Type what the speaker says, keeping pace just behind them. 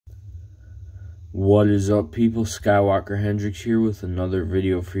What is up, people? Skywalker Hendrix here with another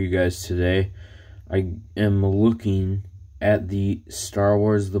video for you guys today. I am looking at the Star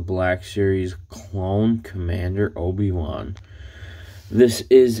Wars The Black Series Clone Commander Obi-Wan. This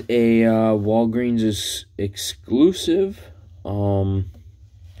is a Walgreens exclusive. I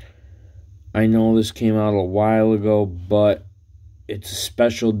know this came out a while ago, but it's a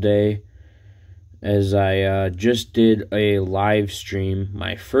special day, as I just did a live stream,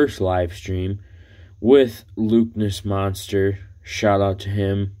 my first live stream, with Lukenessmonsters. Shout out to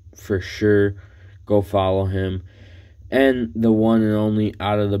him for sure. Go follow him. And the one and only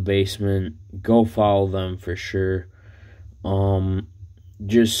Out of the Basement. Go follow them for sure.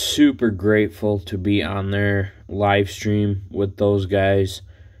 Just super grateful to be on their live stream with those guys.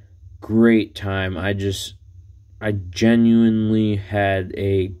 Great time. I genuinely had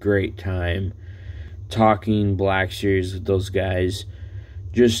a great time talking Black Series with those guys.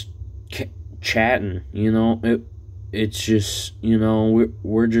 Just chatting, you know. It's just, you know,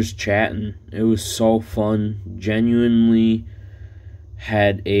 we're just chatting. It was so fun. Genuinely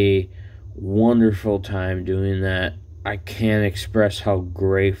had a wonderful time doing that. I can't express how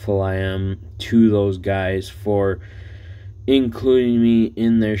grateful I am to those guys for including me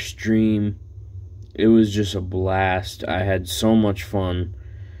in their stream. It was just a blast. I had so much fun.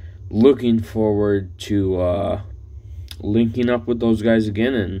 Looking forward to linking up with those guys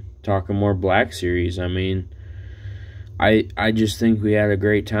again and talking more Black Series. I mean, I just think we had a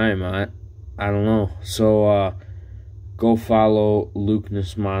great time. I don't know. So go follow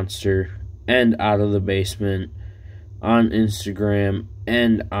Lukenessmonsters and Out of the Basement on Instagram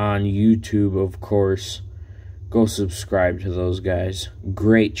and on YouTube, of course. Go subscribe to those guys.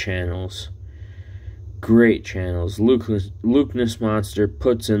 Great channels. Great channels. Lukenessmonsters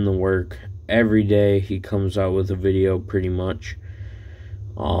puts in the work. Every day he comes out with a video, pretty much.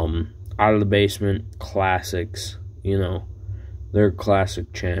 Out of the Basement classics, you know, they're a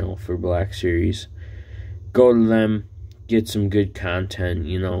classic channel for Black Series. Go to them, get some good content,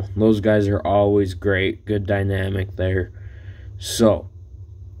 you know. Those guys are always great, good dynamic there. So,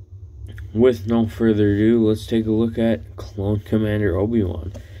 with no further ado, let's take a look at Clone Commander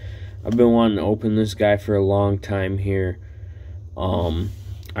Obi-Wan. I've been wanting to open this guy for a long time here.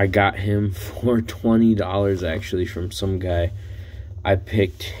 I got him for $20 actually from some guy. I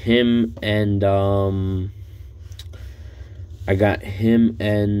picked him and I got him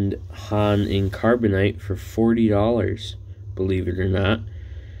and Han in Carbonite for $40, believe it or not.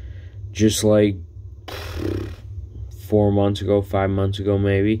 Just like 4 months ago, 5 months ago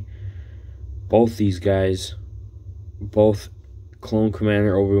maybe. Both these guys, both Clone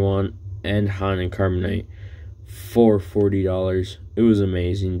Commander Obi-Wan and Han in Carbonite for $40. It was an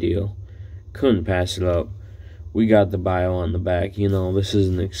amazing deal. Couldn't pass it up. We got the bio on the back. You know, this is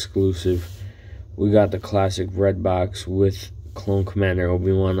an exclusive. We got the classic red box with Clone Commander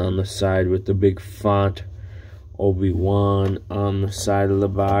Obi-Wan on the side with the big font Obi-Wan on the side of the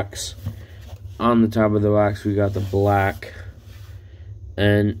box. On the top of the box, we got the black.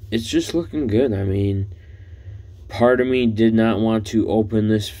 And it's just looking good. I mean, part of me did not want to open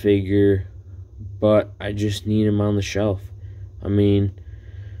this figure, but I just need him on the shelf. I mean,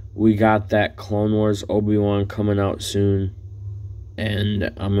 we got that Clone Wars Obi-Wan coming out soon, and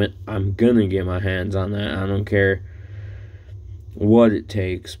I'm gonna get my hands on that. I don't care what it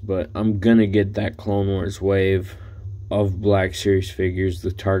takes, but I'm gonna get that Clone Wars wave of Black Series figures,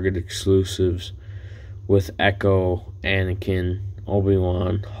 the Target exclusives with Echo, Anakin,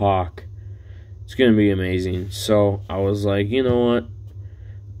 Obi-Wan, Hawk. It's gonna be amazing. So I was like, you know what?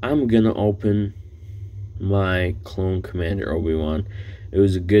 I'm gonna open my Clone Commander Obi-Wan. It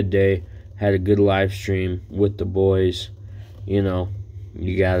was a good day. Had a good live stream with the boys. You know,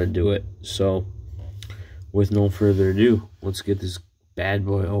 you gotta do it. So, with no further ado, let's get this bad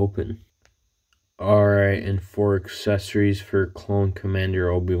boy open. Alright, and for accessories for Clone Commander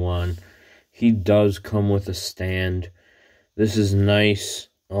Obi-Wan, he does come with a stand. This is nice.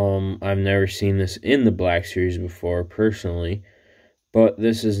 I've never seen this in the Black Series before, personally. But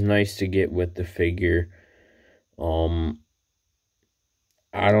this is nice to get with the figure.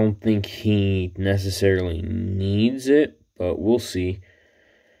 I don't think he necessarily needs it, but we'll see.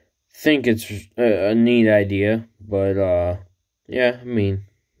 Think it's a neat idea, but yeah, I mean,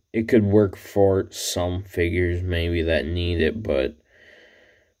 it could work for some figures maybe that need it, but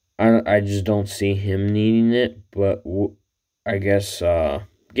I just don't see him needing it. But I guess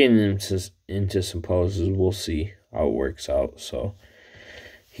getting into some poses, we'll see how it works out. So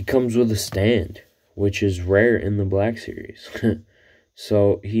he comes with a stand, which is rare in the Black Series.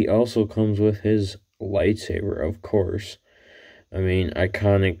 So he also comes with his lightsaber, of course. I mean,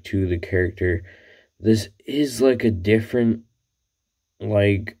 iconic to the character. this is like a different,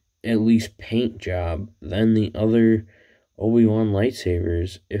 like, at least paint job than the other Obi-Wan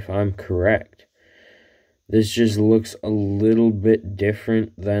lightsabers, if I'm correct. This just looks a little bit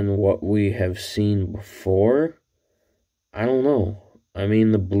different than what we have seen before. I don't know. I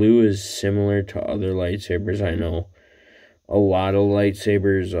mean, the blue is similar to other lightsabers. I know a lot of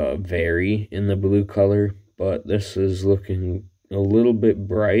lightsabers vary in the blue color, but this is looking a little bit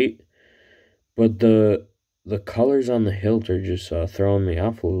bright. But the colors on the hilt are just throwing me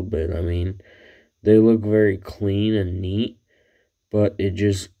off a little bit. I mean, they look very clean and neat, but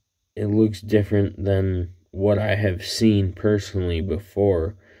it looks different than what I have seen personally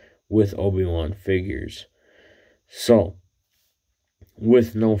before with Obi-Wan figures. So,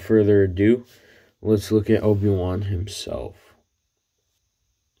 with no further ado, let's look at Obi-Wan himself.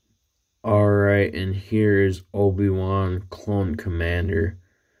 Alright, and here is Obi-Wan Clone Commander.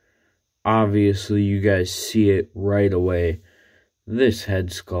 Obviously, you guys see it right away. This head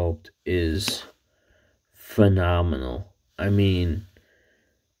sculpt is phenomenal. I mean,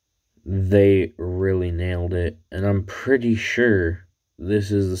 they really nailed it, and I'm pretty sure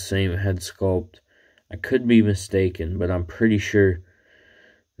this is the same head sculpt. I could be mistaken, but I'm pretty sure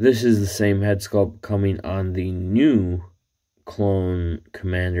this is the same head sculpt coming on the new Clone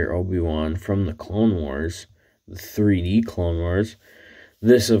Commander Obi-Wan from the Clone Wars, the 3D Clone Wars.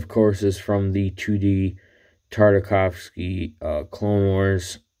 This, of course, is from the 2D Tartakovsky Clone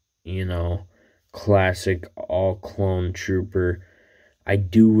Wars, you know, classic all-clone trooper. I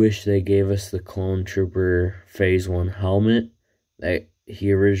do wish they gave us the Clone Trooper Phase 1 helmet that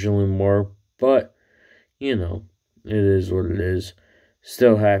he originally wore, but, you know, it is what it is.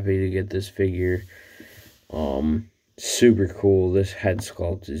 Still happy to get this figure. Super cool. This head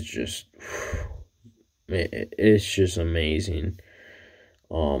sculpt is just, it's just amazing.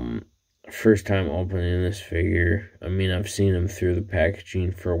 First time opening this figure. I mean, I've seen him through the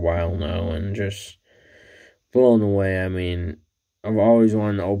packaging for a while now, and just blown away. I mean, I've always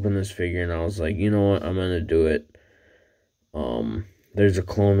wanted to open this figure, and I was like, you know what, I'm gonna do it. There's a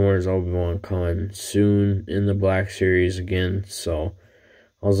Clone Wars Obi-Wan coming soon in the Black Series again, so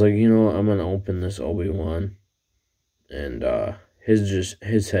I was like, you know what, I'm gonna open this Obi-Wan. And his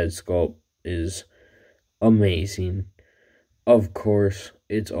head sculpt is amazing. Of course,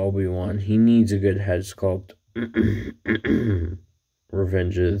 it's Obi-Wan. He needs a good head sculpt.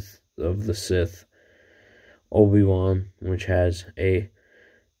 Revenge of the Sith. Obi-Wan, which has a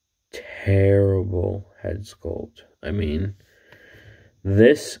terrible head sculpt. I mean,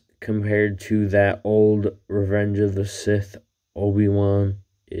 this compared to that old Revenge of the Sith Obi-Wan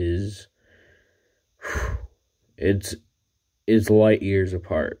is, it's light years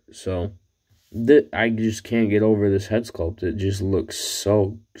apart. So I just can't get over this head sculpt. It just looks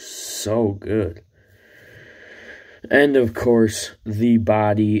so good. And of course, the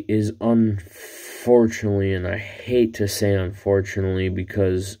body is unfortunately, and I hate to say unfortunately,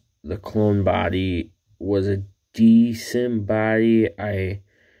 because the clone body was a decent body. I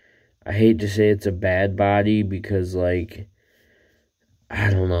hate to say it's a bad body because, like, I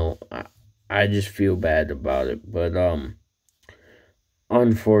don't know. I just feel bad about it. But,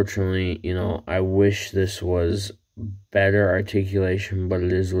 unfortunately, you know, I wish this was better articulation, but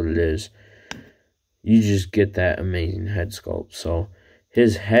it is what it is. You just get that amazing head sculpt. So,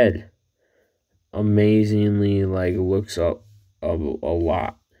 his head amazingly, like, looks up a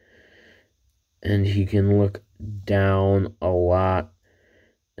lot. And he can look down a lot.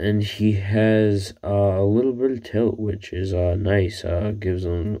 And he has a little bit of tilt, which is nice. Gives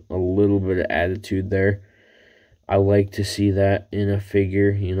him a little bit of attitude there. I like to see that in a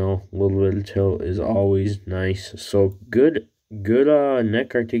figure, you know. A little bit of tilt is always nice. So, good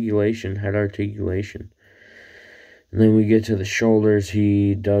neck articulation, head articulation. And then we get to the shoulders.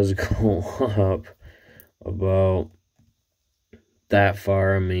 He does go up about that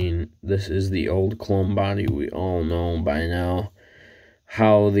far. I mean, this is the old clone body. We all know by now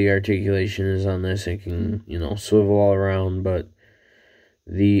how the articulation is on this. It can, you know, swivel all around, but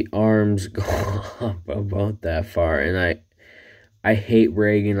the arms go up about that far. And I hate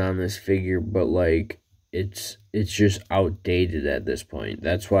ragging on this figure, but, like, it's just outdated at this point.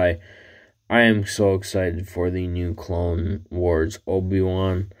 That's why I am so excited for the new Clone Wars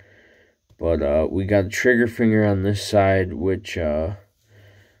Obi-Wan. But we got a trigger finger on this side, which I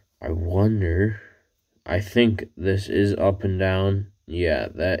wonder, I think this is up and down. Yeah,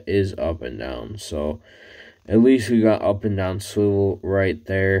 that is up and down. So at least we got up and down swivel right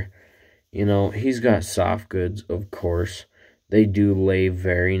there. You know, he's got soft goods, of course. They do lay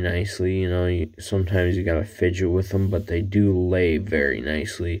very nicely. You know, sometimes you gotta fidget with them, but they do lay very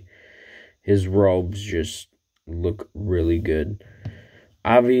nicely. his robes just look really good.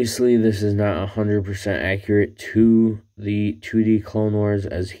 Obviously, this is not 100% accurate to the 2D Clone Wars,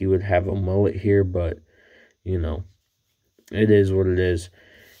 as he would have a mullet here, but, you know, it is what it is.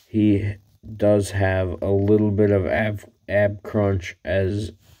 He does have a little bit of ab crunch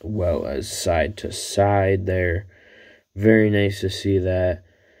as well as side to side there. Very nice to see that,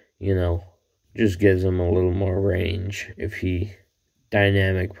 you know, just gives him a little more range if he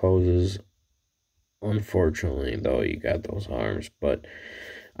dynamic poses. Unfortunately, though, you got those arms, but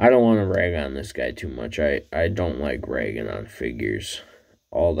I don't want to rag on this guy too much. I don't like ragging on figures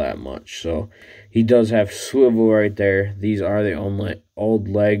all that much. So he does have swivel right there. These are the only old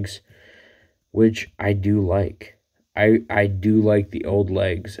legs, which I do like. I do like the old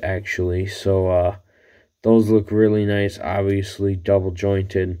legs, actually. So those look really nice. Obviously double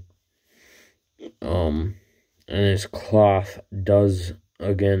jointed. And his cloth does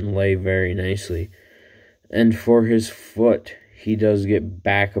again lay very nicely. And for his foot, he does get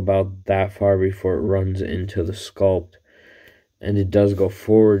back about that far before it runs into the sculpt. And it does go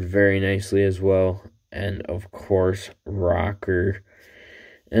forward very nicely as well. And of course, rocker.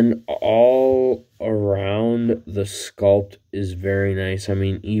 And all around, the sculpt is very nice. I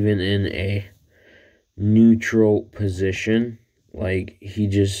mean, even in a neutral position, like, he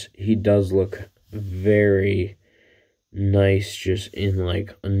does look very nice just in,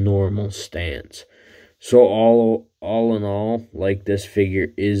 like, a normal stance. So all in all, like, this figure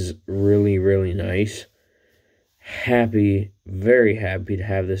is really, really nice. Very happy to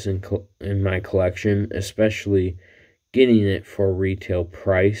have this in my collection, especially getting it for retail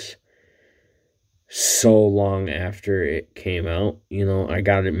price so long after it came out. You know, I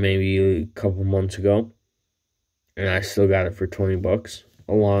got it maybe a couple months ago, and I still got it for 20 bucks,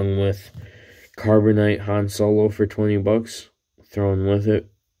 along with Carbonite Han Solo for 20 bucks thrown with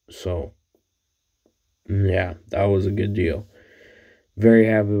it. So yeah, that was a good deal. Very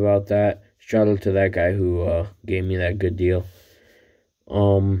happy about that. Shout out to that guy who gave me that good deal.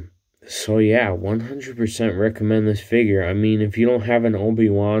 So yeah, 100% recommend this figure. I mean, if you don't have an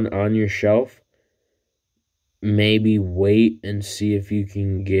Obi-Wan on your shelf, maybe wait and see if you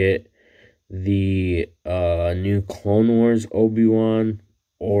can get the new Clone Wars Obi-Wan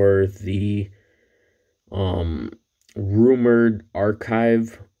or the rumored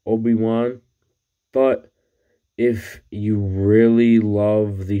archive Obi-Wan. But if you really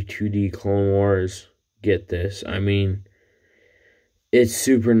love the 2D Clone Wars, get this. I mean, it's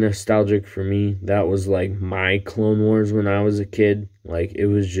super nostalgic for me. That was like my Clone Wars when I was a kid. Like, it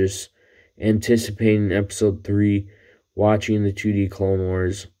was just anticipating episode 3, watching the 2D Clone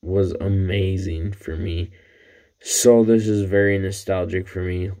Wars was amazing for me. So this is very nostalgic for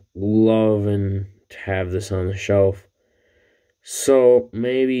me. Loving to have this on the shelf. So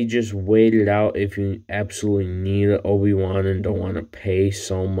maybe just wait it out if you absolutely need an Obi-Wan and don't want to pay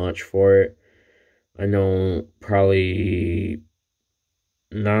so much for it. I know probably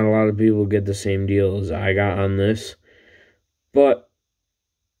not a lot of people get the same deal as I got on this, but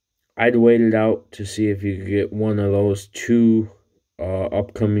I'd wait it out to see if you could get one of those two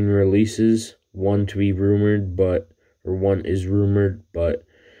upcoming releases. One to be rumored, or one is rumored, but,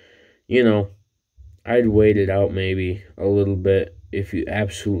 you know, I'd wait it out maybe a little bit if you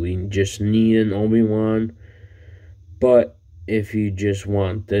absolutely just need an Obi-Wan. But if you just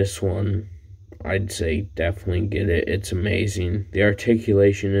want this one, I'd say definitely get it. It's amazing. The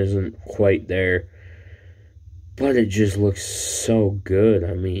articulation isn't quite there, but it just looks so good.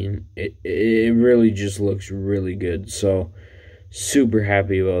 I mean, it really just looks really good. So, super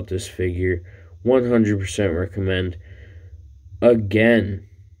happy about this figure. 100% recommend. Again,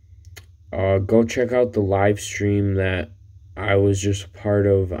 go check out the live stream that I was just a part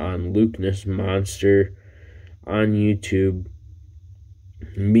of on Lukenessmonsters on YouTube.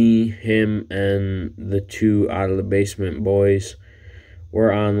 Me, him, and the two Out of the Basement boys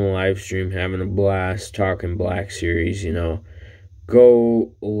were on the live stream having a blast talking Black Series, you know.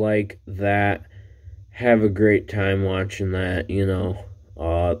 Go like that. Have a great time watching that, you know.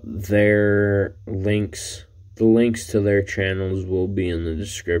 Their links... The links to their channels will be in the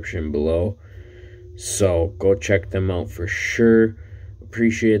description below. So, go check them out for sure.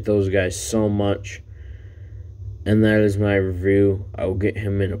 Appreciate those guys so much. And that is my review. I will get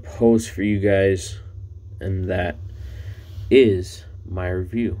him in a post for you guys. And that is my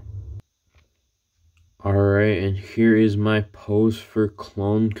review. Alright, and here is my post for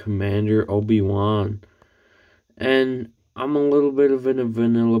Clone Commander Obi-Wan. And I'm a little bit of a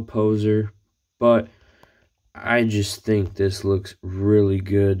vanilla poser, but I just think this looks really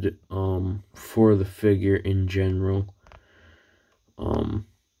good for the figure in general.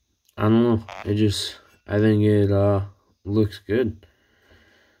 I don't know. I think it looks good.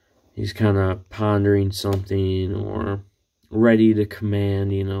 He's kind of pondering something or ready to command,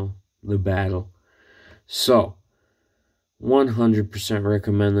 the battle. So, 100%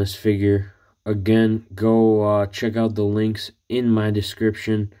 recommend this figure. Again, go check out the links in my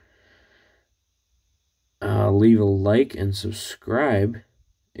description. Leave a like and subscribe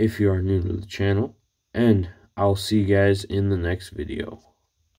if you are new to the channel. And I'll see you guys in the next video.